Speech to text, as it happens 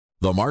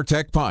The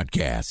MarTech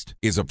Podcast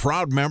is a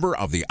proud member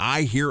of the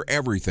I Hear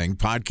Everything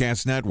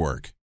Podcast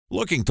Network.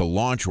 Looking to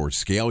launch or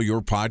scale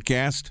your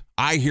podcast?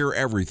 I Hear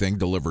Everything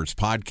delivers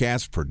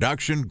podcast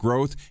production,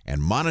 growth,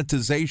 and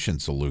monetization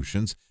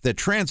solutions that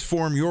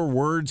transform your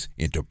words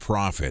into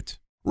profit.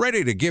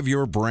 Ready to give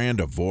your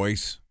brand a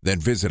voice? Then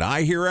visit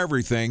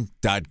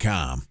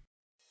iheareverything.com.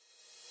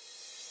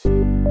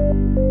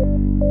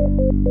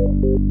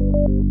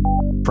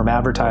 From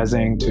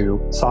advertising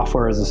to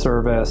software as a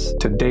service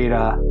to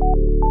data.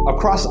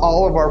 Across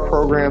all of our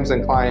programs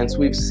and clients,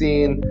 we've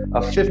seen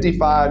a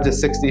 55 to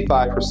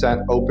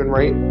 65% open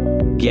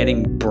rate.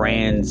 Getting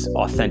brands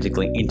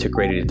authentically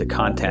integrated into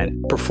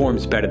content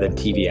performs better than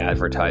TV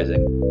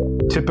advertising.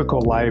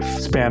 Typical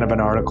lifespan of an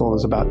article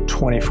is about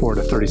 24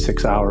 to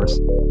 36 hours.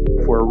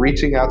 If we're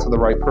reaching out to the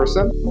right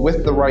person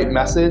with the right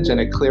message and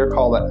a clear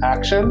call to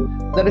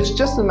action, then it's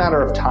just a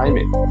matter of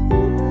timing.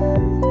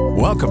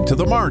 Welcome to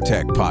the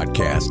MarTech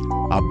Podcast,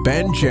 a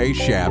Ben J.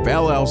 Schaap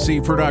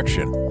LLC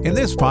production. In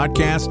this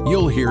podcast,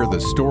 you'll hear the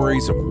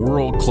stories of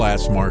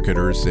world-class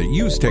marketers that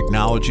use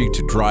technology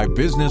to drive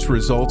business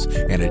results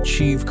and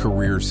achieve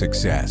career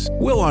success.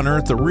 We'll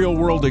unearth the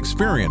real-world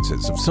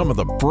experiences of some of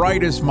the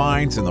brightest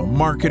minds in the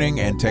marketing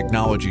and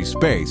technology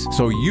space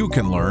so you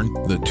can learn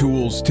the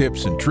tools,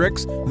 tips, and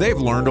tricks they've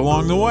learned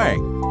along the way.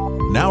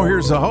 Now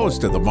here's the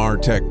host of the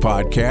MarTech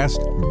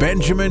Podcast,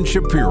 Benjamin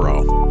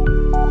Shapiro.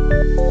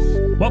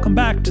 Welcome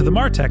back to the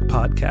MarTech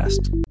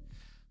Podcast.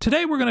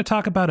 Today we're going to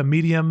talk about a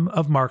medium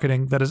of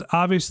marketing that is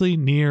obviously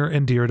near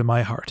and dear to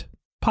my heart,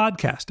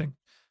 podcasting.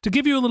 To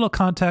give you a little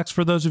context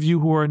for those of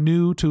you who are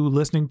new to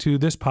listening to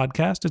this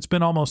podcast, it's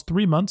been almost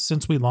 3 months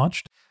since we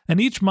launched,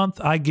 and each month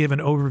I give an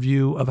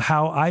overview of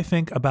how I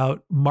think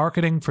about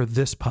marketing for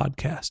this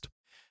podcast.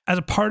 As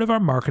a part of our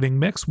marketing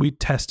mix, we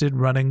tested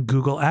running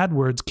Google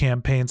AdWords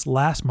campaigns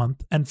last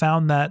month and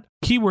found that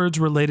keywords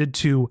related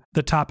to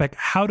the topic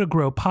how to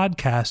grow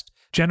podcast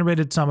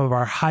generated some of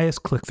our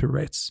highest click-through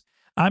rates.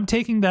 I'm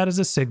taking that as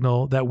a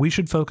signal that we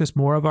should focus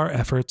more of our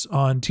efforts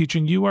on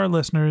teaching you, our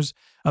listeners,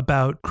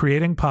 about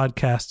creating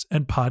podcasts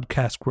and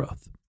podcast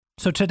growth.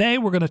 So today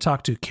we're going to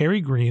talk to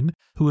Carey Green,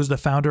 who is the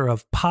founder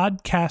of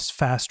Podcast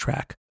Fast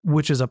Track,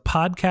 which is a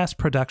podcast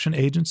production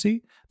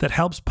agency that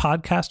helps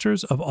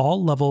podcasters of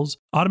all levels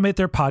automate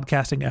their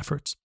podcasting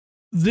efforts.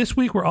 This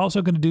week, we're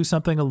also going to do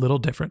something a little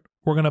different.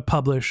 We're going to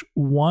publish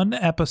one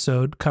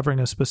episode covering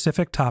a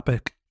specific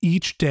topic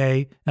each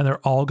day, and they're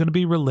all going to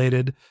be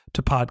related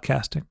to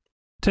podcasting.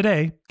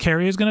 Today,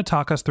 Carey is going to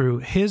talk us through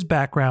his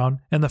background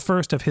and the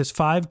first of his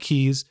 5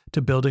 keys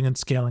to building and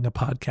scaling a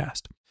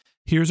podcast.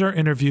 Here's our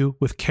interview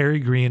with Carey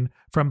Green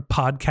from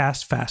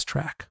Podcast Fast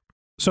Track.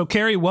 So,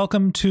 Carey,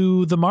 welcome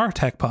to the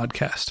MarTech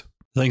Podcast.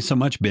 Thanks so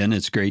much, Ben.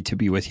 It's great to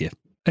be with you.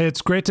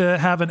 It's great to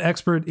have an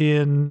expert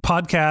in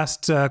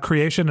podcast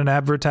creation and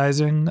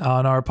advertising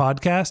on our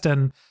podcast.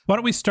 And why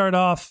don't we start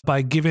off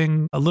by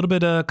giving a little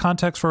bit of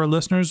context for our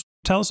listeners?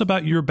 Tell us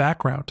about your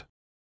background.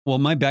 Well,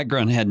 my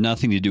background had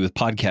nothing to do with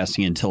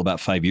podcasting until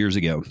about 5 years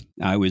ago.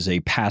 I was a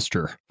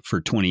pastor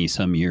for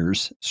 20-some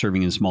years,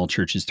 serving in small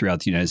churches throughout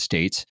the United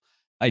States.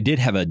 I did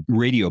have a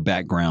radio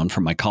background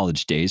from my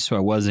college days, so I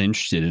was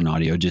interested in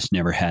audio, just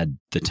never had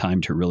the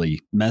time to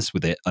really mess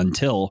with it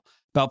until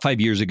about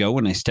 5 years ago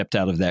when I stepped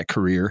out of that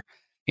career,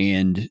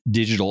 and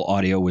digital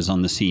audio was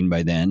on the scene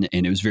by then,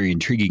 and it was very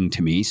intriguing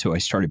to me. So I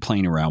started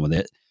playing around with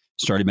it,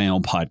 started my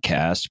own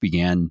podcast,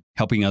 began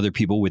helping other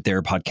people with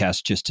their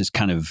podcasts just as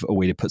kind of a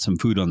way to put some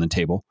food on the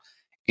table.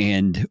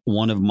 And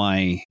one of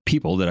my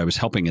people that I was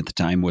helping at the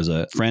time was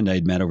a friend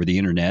I'd met over the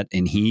internet.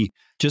 And he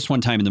just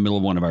one time in the middle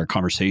of one of our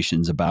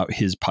conversations about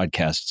his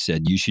podcast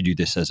said, "You should do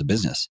this as a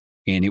business."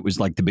 And it was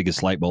like the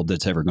biggest light bulb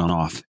that's ever gone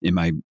off in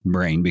my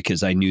brain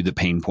because I knew the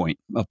pain point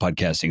of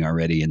podcasting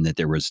already and that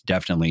there was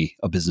definitely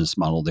a business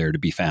model there to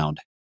be found.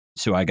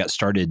 So I got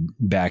started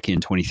back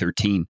in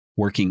 2013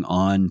 working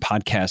on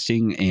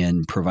podcasting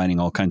and providing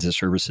all kinds of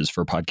services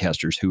for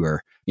podcasters who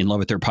are in love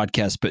with their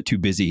podcast, but too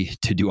busy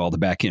to do all the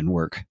back end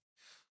work.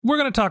 We're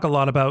going to talk a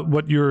lot about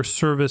what your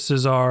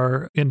services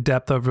are in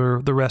depth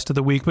over the rest of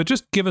the week, but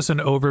just give us an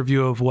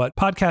overview of what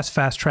Podcast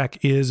Fast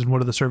Track is and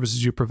what are the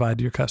services you provide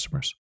to your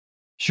customers.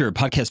 Sure.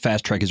 Podcast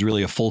Fast Track is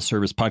really a full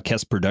service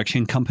podcast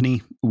production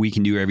company. We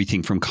can do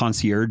everything from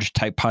concierge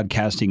type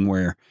podcasting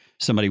where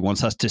somebody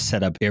wants us to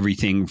set up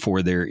everything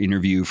for their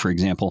interview, for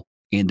example,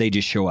 and they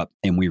just show up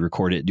and we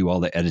record it, do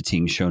all the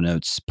editing, show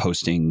notes,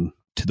 posting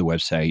to the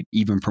website,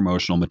 even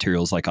promotional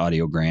materials like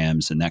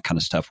audiograms and that kind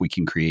of stuff we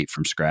can create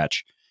from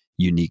scratch,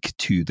 unique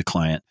to the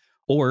client.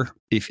 Or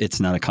if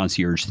it's not a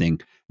concierge thing,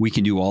 we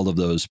can do all of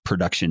those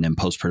production and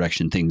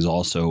post-production things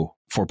also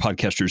for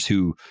podcasters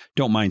who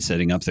don't mind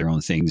setting up their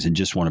own things and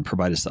just want to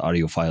provide us the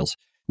audio files.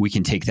 We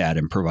can take that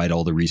and provide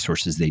all the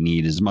resources they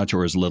need, as much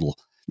or as little.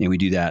 And we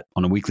do that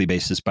on a weekly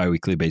basis,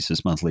 bi-weekly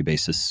basis, monthly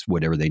basis,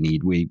 whatever they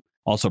need. We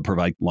also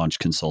provide launch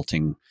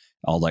consulting,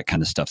 all that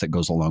kind of stuff that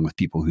goes along with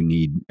people who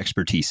need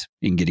expertise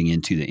in getting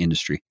into the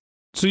industry.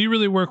 So you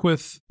really work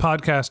with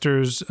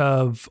podcasters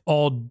of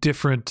all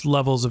different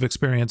levels of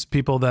experience,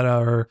 people that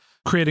are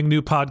creating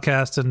new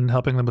podcasts and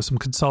helping them with some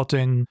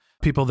consulting,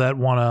 people that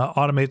want to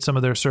automate some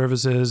of their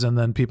services, and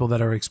then people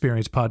that are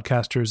experienced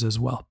podcasters as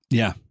well.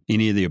 Yeah,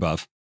 any of the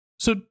above.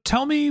 So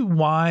tell me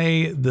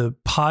why the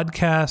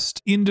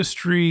podcast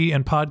industry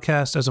and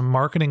podcast as a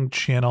marketing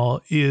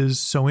channel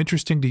is so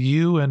interesting to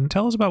you, and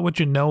tell us about what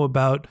you know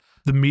about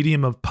the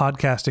medium of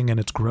podcasting and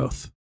its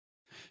growth.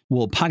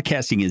 Well,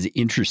 podcasting is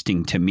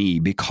interesting to me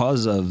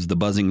because of the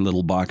buzzing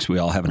little box we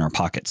all have in our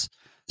pockets.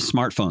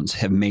 Smartphones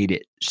have made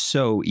it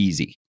so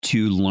easy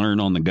to learn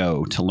on the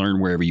go, to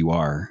learn wherever you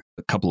are.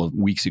 A couple of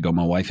weeks ago,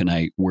 my wife and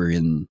I were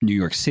in New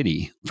York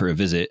City for a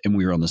visit, and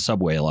we were on the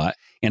subway a lot.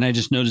 And I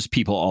just noticed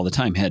people all the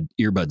time had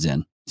earbuds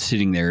in,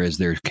 sitting there as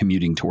they're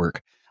commuting to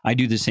work. I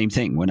do the same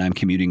thing when I'm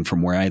commuting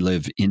from where I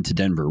live into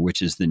Denver,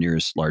 which is the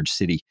nearest large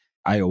city.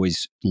 I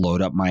always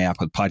load up my app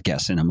with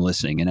podcasts and I'm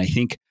listening. And I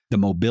think the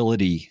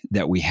mobility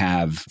that we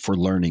have for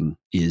learning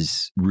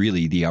is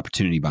really the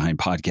opportunity behind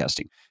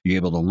podcasting. You're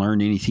able to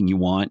learn anything you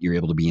want. You're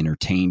able to be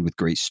entertained with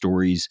great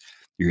stories.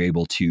 You're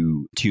able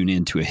to tune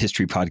into a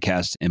history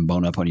podcast and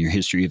bone up on your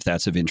history if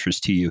that's of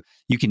interest to you.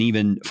 You can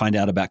even find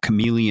out about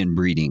chameleon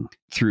breeding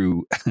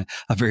through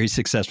a very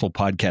successful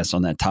podcast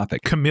on that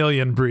topic.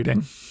 Chameleon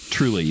breeding.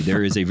 Truly,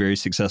 there is a very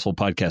successful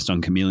podcast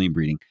on chameleon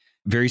breeding.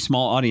 Very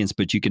small audience,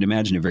 but you can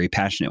imagine a very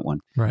passionate one.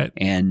 Right.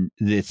 And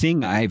the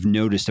thing I've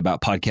noticed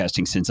about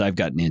podcasting since I've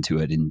gotten into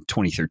it in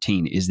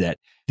 2013 is that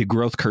the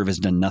growth curve has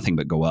done nothing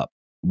but go up.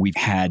 We've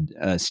had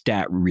a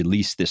stat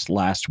released this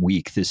last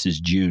week. This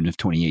is June of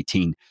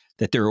 2018,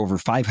 that there are over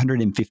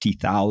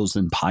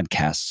 550,000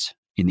 podcasts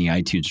in the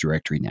iTunes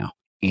directory now.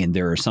 And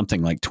there are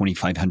something like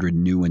 2,500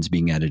 new ones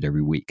being added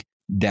every week.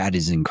 That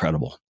is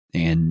incredible.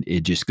 And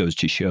it just goes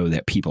to show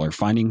that people are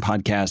finding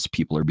podcasts.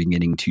 People are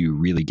beginning to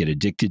really get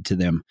addicted to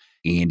them.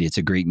 And it's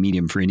a great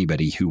medium for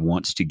anybody who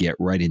wants to get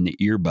right in the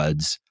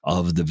earbuds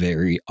of the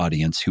very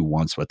audience who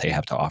wants what they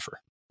have to offer.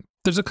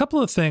 There's a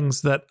couple of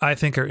things that I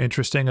think are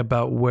interesting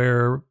about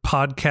where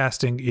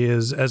podcasting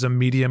is as a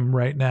medium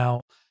right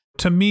now.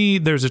 To me,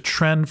 there's a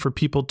trend for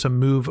people to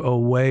move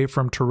away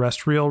from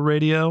terrestrial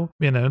radio,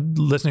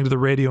 listening to the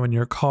radio in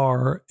your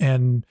car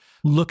and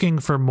looking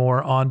for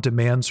more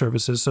on-demand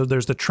services. So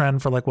there's the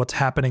trend for like what's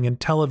happening in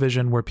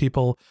television where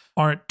people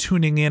aren't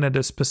tuning in at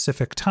a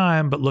specific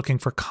time, but looking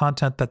for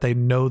content that they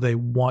know they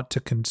want to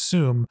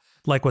consume,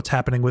 like what's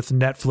happening with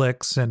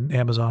Netflix and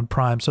Amazon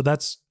Prime. So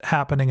that's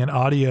happening in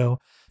audio.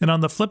 And on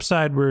the flip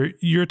side, where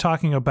you're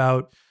talking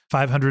about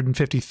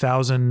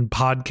 550,000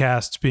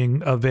 podcasts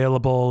being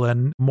available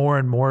and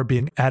more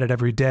being added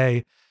every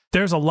day,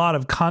 there's a lot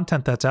of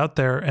content that's out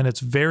there and it's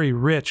very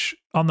rich.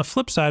 On the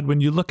flip side, when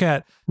you look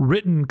at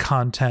written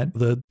content,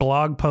 the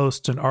blog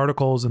posts and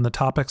articles and the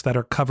topics that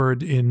are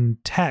covered in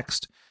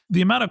text,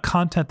 the amount of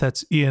content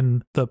that's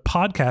in the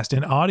podcast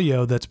in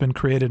audio that's been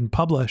created and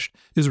published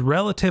is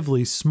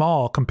relatively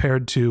small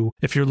compared to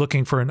if you're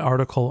looking for an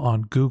article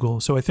on Google.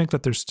 So I think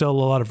that there's still a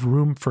lot of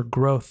room for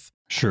growth.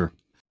 Sure.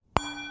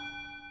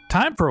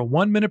 Time for a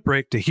 1-minute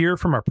break to hear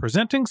from our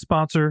presenting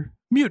sponsor,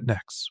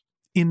 Mutinex.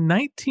 In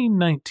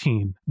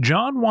 1919,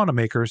 John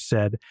Wanamaker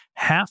said,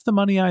 "Half the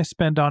money I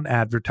spend on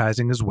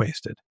advertising is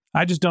wasted.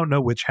 I just don't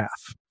know which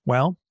half."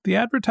 Well, the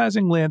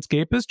advertising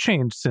landscape has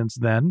changed since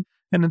then,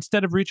 and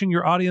instead of reaching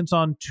your audience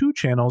on 2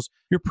 channels,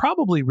 you're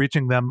probably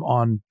reaching them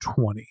on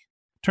 20.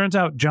 Turns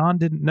out John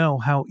didn't know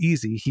how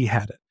easy he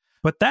had it.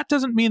 But that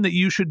doesn't mean that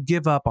you should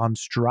give up on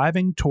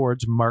striving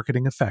towards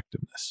marketing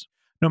effectiveness.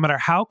 No matter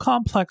how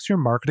complex your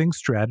marketing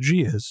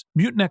strategy is,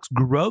 Mutinex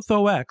Growth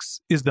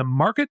OX is the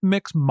market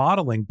mix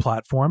modeling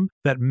platform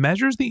that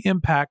measures the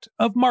impact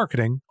of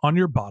marketing on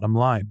your bottom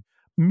line.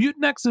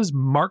 Mutinex's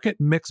market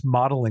mix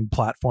modeling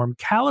platform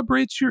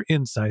calibrates your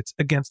insights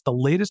against the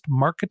latest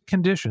market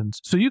conditions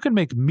so you can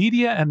make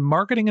media and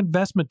marketing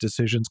investment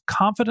decisions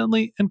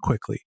confidently and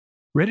quickly.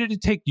 Ready to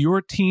take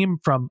your team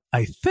from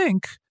I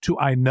think to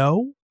I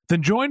know?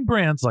 Then join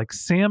brands like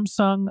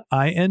Samsung,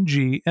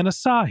 ING, and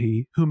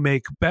Asahi who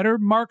make better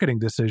marketing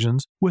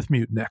decisions with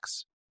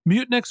Mutinex.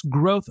 Mutinex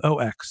Growth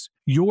OX.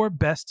 Your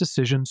best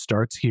decision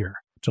starts here.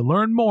 To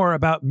learn more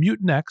about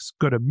Mutinex,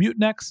 go to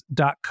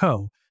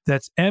mutinex.co.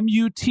 That's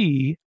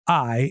MUTINEX.co.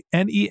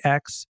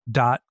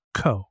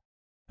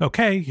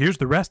 Okay, here's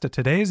the rest of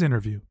today's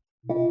interview.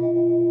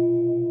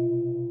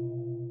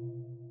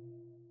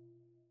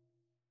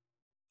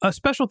 A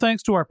special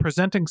thanks to our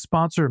presenting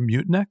sponsor,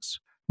 Mutinex.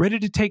 Ready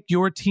to take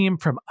your team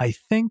from I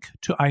think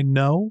to I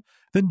know?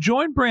 Then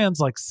join brands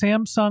like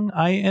Samsung,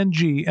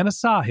 ING, and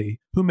Asahi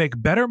who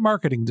make better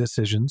marketing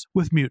decisions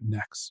with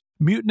Mutinex.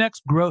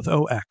 Mutinex Growth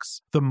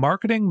OX, the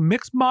marketing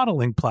mix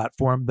modeling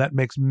platform that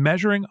makes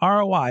measuring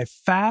ROI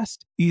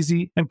fast,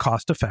 easy, and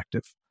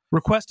cost-effective.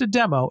 Request a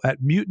demo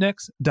at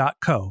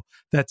mutinex.co.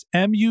 That's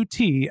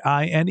MUTINEX.co.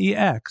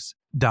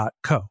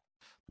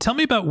 Tell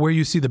me about where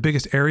you see the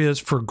biggest areas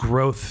for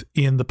growth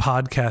in the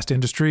podcast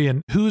industry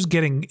and who's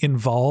getting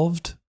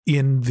involved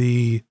in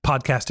the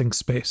podcasting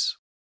space.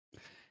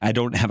 I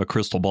don't have a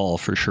crystal ball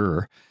for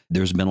sure.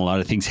 There's been a lot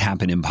of things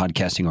happen in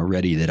podcasting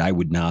already that I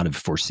would not have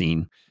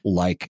foreseen,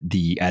 like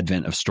the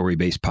advent of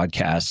story-based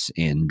podcasts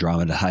and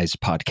dramatized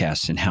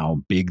podcasts and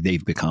how big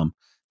they've become.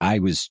 I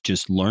was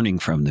just learning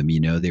from them.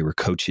 They were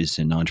coaches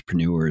and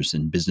entrepreneurs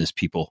and business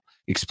people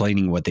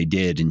explaining what they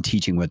did and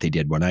teaching what they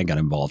did when I got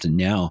involved. And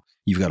now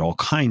you've got all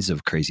kinds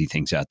of crazy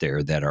things out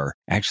there that are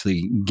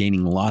actually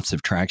gaining lots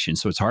of traction.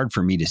 So it's hard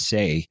for me to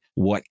say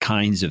what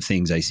kinds of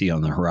things I see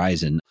on the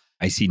horizon.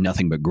 I see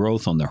nothing but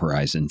growth on the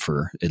horizon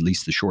for at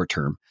least the short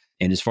term.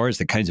 And as far as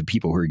the kinds of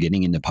people who are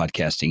getting into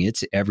podcasting,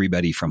 it's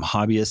everybody from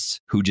hobbyists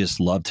who just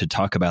love to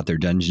talk about their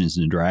Dungeons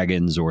and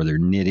Dragons or their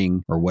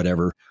knitting or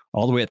whatever,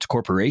 all the way up to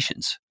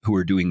corporations who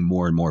are doing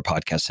more and more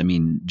podcasts. I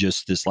mean,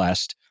 just this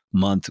last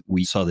month,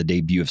 we saw the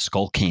debut of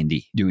Skull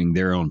Candy doing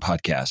their own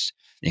podcast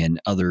and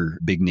other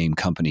big name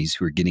companies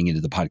who are getting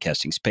into the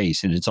podcasting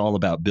space. And it's all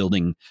about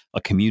building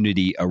a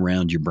community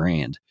around your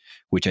brand,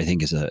 which I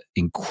think is an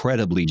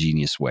incredibly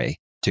genius way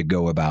to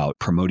go about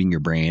promoting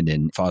your brand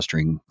and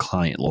fostering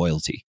client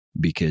loyalty.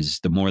 Because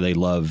the more they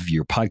love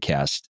your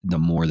podcast, the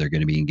more they're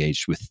going to be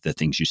engaged with the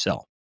things you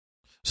sell.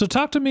 So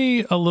talk to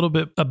me a little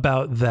bit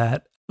about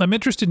that. I'm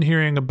interested in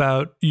hearing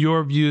about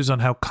your views on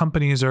how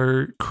companies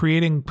are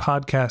creating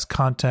podcast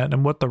content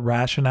and what the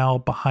rationale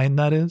behind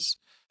that is,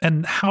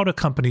 and how do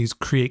companies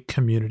create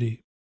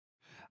community?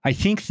 I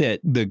think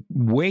that the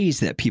ways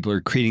that people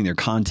are creating their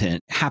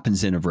content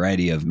happens in a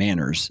variety of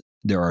manners.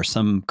 There are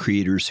some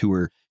creators who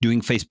are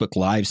doing Facebook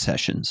Live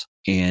sessions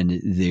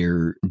and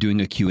they're doing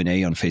a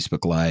Q&A on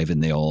Facebook Live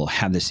and they'll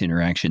have this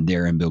interaction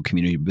there and build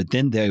community, but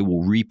then they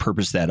will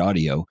repurpose that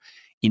audio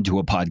into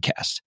a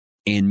podcast.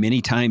 And many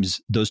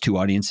times those two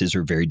audiences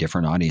are very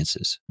different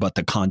audiences, but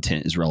the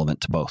content is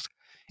relevant to both.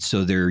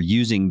 So they're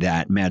using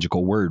that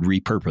magical word,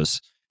 repurpose,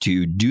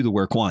 to do the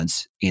work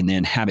once and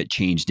then have it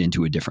changed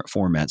into a different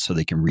format so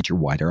they can reach a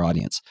wider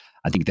audience.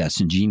 I think that's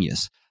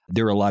ingenious.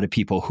 There are a lot of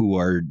people who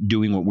are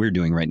doing what we're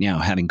doing right now,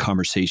 having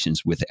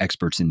conversations with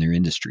experts in their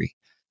industry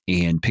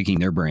and picking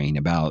their brain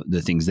about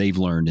the things they've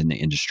learned in the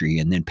industry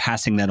and then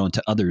passing that on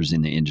to others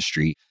in the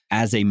industry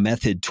as a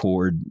method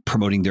toward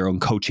promoting their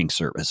own coaching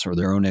service or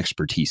their own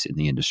expertise in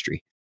the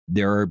industry.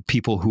 There are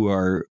people who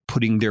are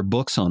putting their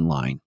books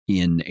online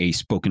in a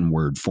spoken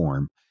word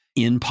form,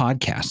 in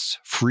podcasts,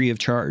 free of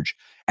charge,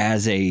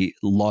 as a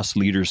lost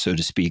leader, so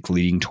to speak,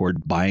 leading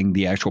toward buying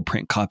the actual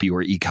print copy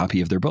or e-copy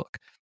of their book.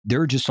 There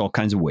are just all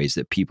kinds of ways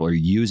that people are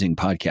using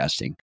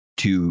podcasting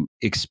to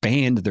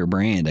expand their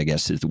brand, I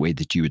guess is the way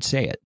that you would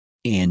say it.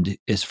 And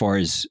as far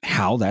as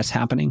how that's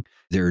happening,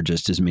 there are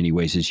just as many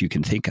ways as you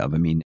can think of. I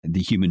mean, the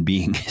human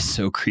being is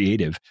so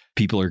creative.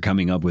 People are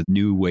coming up with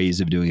new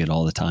ways of doing it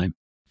all the time.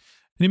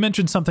 And you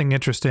mentioned something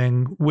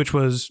interesting, which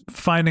was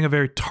finding a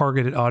very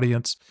targeted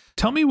audience.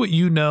 Tell me what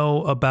you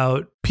know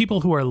about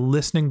people who are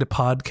listening to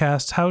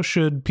podcasts. How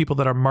should people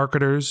that are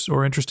marketers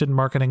or interested in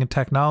marketing and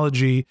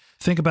technology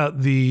think about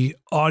the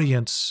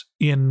audience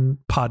in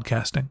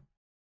podcasting?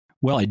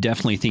 Well, I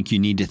definitely think you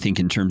need to think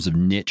in terms of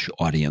niche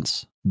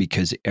audience,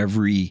 because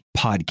every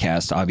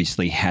podcast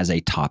obviously has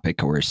a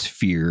topic or a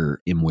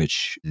sphere in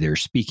which they're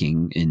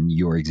speaking. In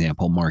your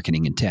example,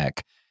 marketing and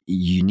tech.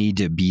 You need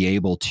to be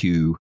able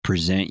to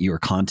present your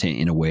content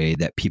in a way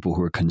that people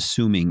who are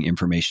consuming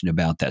information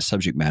about that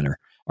subject matter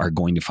are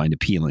going to find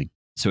appealing.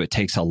 So it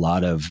takes a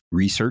lot of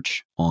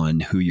research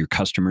on who your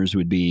customers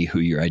would be, who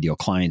your ideal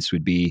clients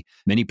would be.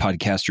 Many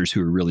podcasters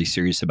who are really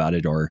serious about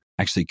it are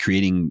actually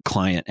creating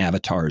client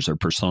avatars or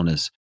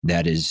personas.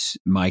 That is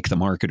Mike the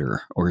marketer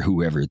or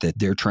whoever, that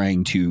they're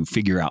trying to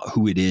figure out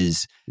who it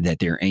is that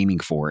they're aiming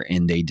for.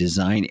 And they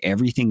design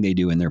everything they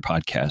do in their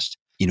podcast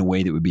in a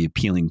way that would be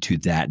appealing to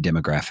that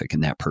demographic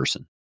and that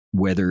person.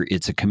 Whether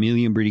it's a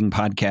chameleon breeding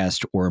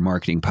podcast or a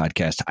marketing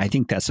podcast, I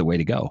think that's the way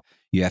to go.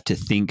 You have to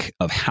think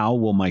of how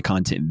will my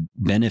content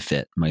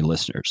benefit my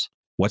listeners?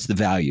 What's the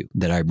value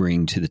that I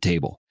bring to the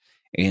table?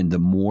 And the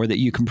more that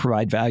you can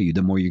provide value,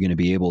 the more you're going to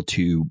be able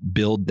to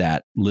build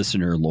that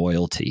listener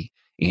loyalty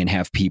and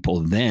have people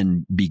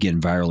then begin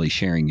virally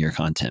sharing your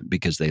content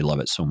because they love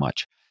it so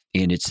much.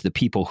 And it's the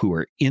people who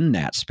are in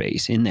that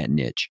space, in that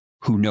niche,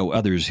 who know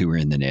others who are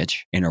in the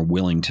niche and are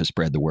willing to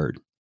spread the word.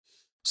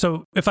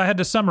 So if I had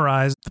to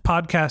summarize, the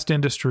podcast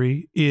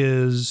industry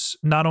is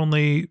not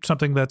only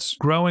something that's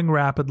growing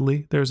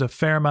rapidly, there's a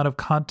fair amount of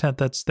content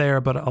that's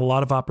there, but a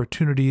lot of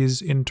opportunities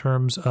in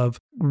terms of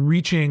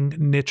reaching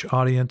niche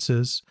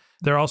audiences.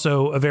 They're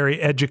also a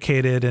very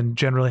educated and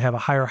generally have a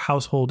higher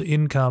household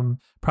income,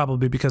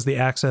 probably because of the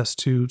access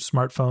to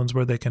smartphones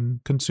where they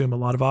can consume a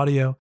lot of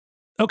audio.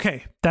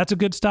 Okay, that's a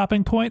good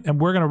stopping point, and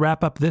we're going to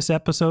wrap up this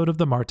episode of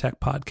the MarTech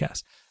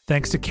Podcast.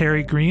 Thanks to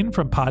Carey Green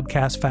from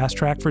Podcast Fast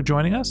Track for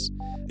joining us.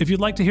 If you'd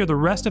like to hear the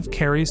rest of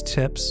Carey's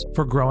tips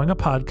for growing a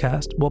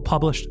podcast, we'll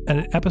publish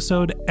an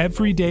episode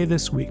every day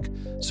this week.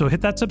 So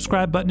hit that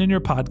subscribe button in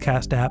your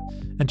podcast app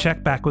and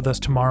check back with us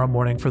tomorrow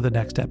morning for the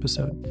next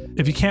episode.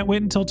 If you can't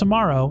wait until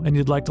tomorrow and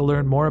you'd like to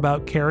learn more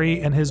about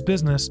Carey and his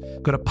business,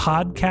 go to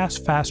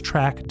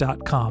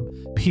podcastfasttrack.com,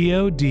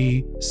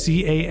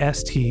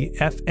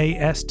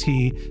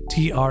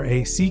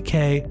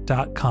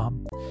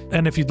 podcastfasttrack.com.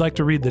 And if you'd like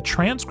to read the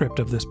transcript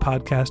of this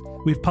podcast,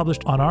 we've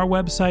published on our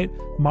website,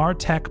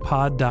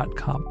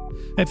 martechpod.com.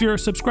 If you're a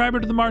subscriber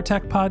to the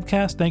Martech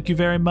Podcast, thank you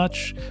very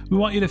much. We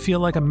want you to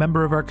feel like a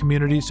member of our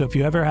community, so if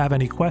you ever have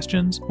any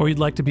questions or you'd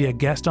like to be a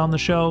guest on the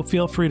show,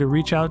 feel free to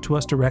reach out to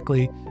us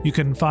directly. You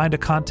can find a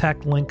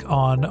contact link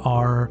on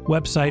our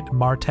website,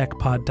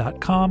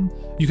 martechpod.com.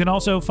 You can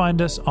also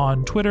find us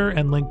on Twitter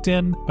and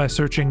LinkedIn by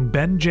searching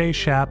Ben J.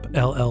 Shap,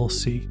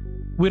 LLC.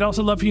 We'd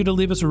also love for you to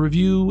leave us a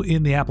review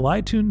in the Apple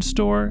iTunes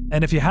store.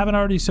 And if you haven't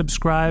already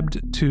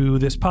subscribed to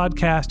this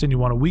podcast and you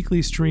want a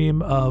weekly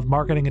stream of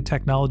marketing and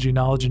technology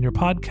knowledge in your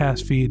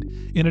podcast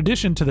feed, in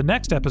addition to the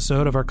next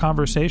episode of our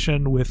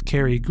conversation with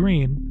Carey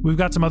Green, we've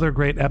got some other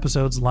great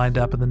episodes lined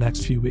up in the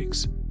next few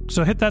weeks.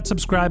 So hit that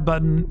subscribe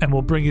button and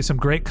we'll bring you some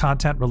great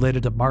content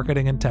related to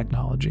marketing and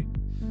technology.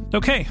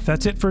 Okay,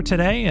 that's it for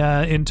today.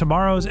 In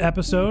tomorrow's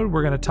episode,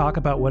 we're going to talk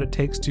about what it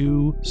takes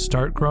to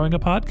start growing a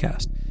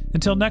podcast.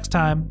 Until next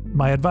time,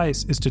 my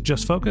advice is to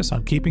just focus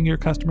on keeping your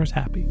customers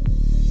happy.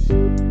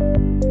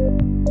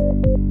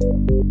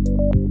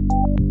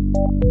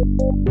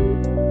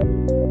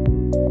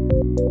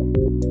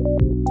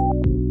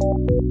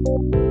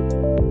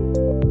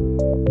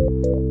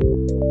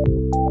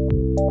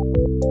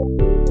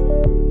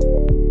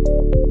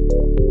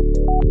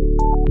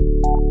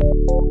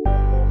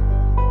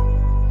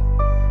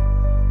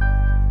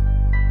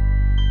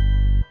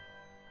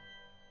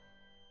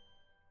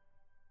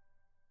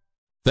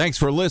 Thanks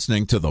for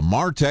listening to the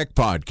Martech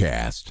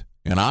Podcast,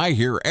 an I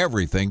Hear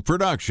Everything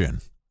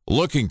production.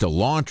 Looking to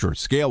launch or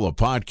scale a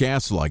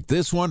podcast like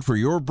this one for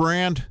your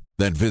brand?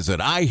 Then visit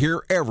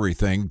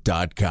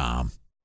iheareverything.com.